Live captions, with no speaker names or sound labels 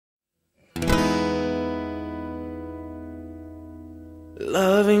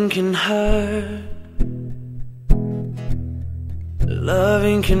Loving can hurt.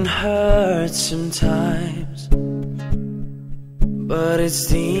 Loving can hurt sometimes, but it's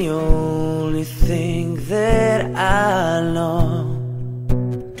the only thing that I know.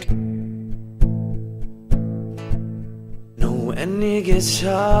 No, when it gets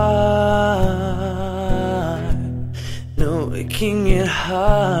hard, no, it can get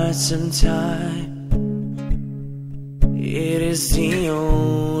hard sometimes. It is the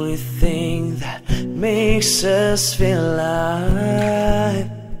only thing that makes us feel alive.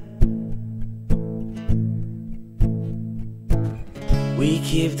 We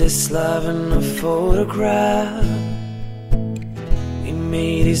keep this love in a photograph. We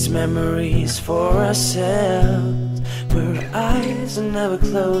made these memories for ourselves, where eyes are never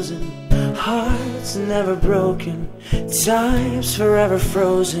closing, hearts are never broken, time's forever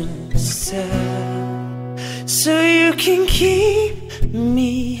frozen still. So you can keep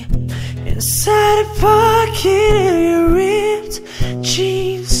me inside a pocket of your ripped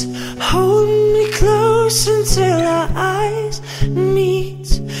jeans. Hold me close until our eyes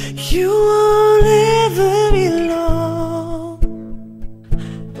meet. You won't ever be alone.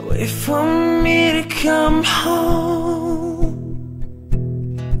 Wait for me to come home.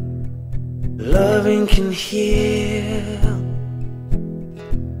 Loving can heal.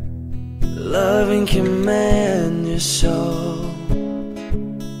 Loving can mend your soul,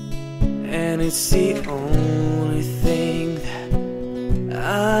 and it's the only thing that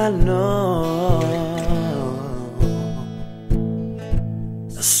I know.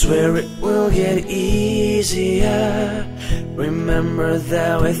 I swear it will get easier. Remember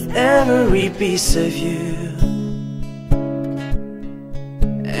that with every piece of you,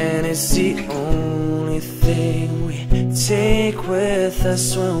 and it's the only thing we take with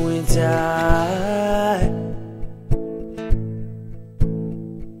us when we die.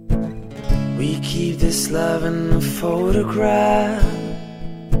 We keep this love in a photograph.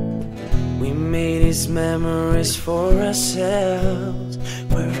 We made these memories for ourselves,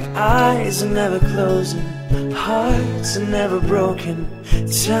 where eyes are never closing, hearts are never broken,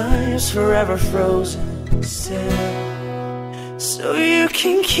 time's forever frozen still. So you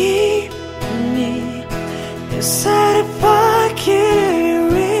can keep me inside a pocket of your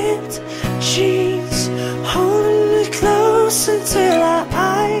ripped jeans. Hold me close until our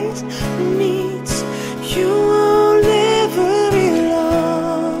eyes meet. You won't ever be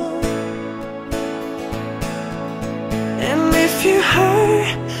alone. And if you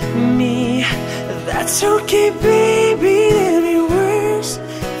hurt me, that's okay, baby. There'll be worse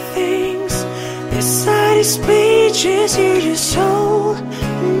things inside these pages. You just hold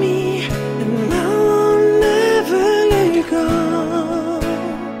me, and I won't never let you go.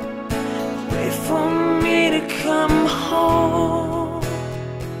 Wait for me to come home.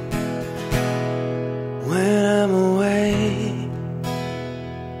 When I'm away,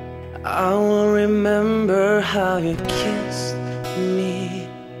 I will remember how you kissed me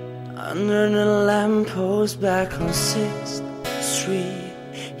under the lamppost back on 6th Street,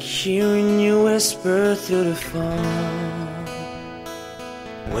 hearing you whisper through the phone.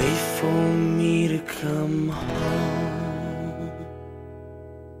 Wait for me to come home.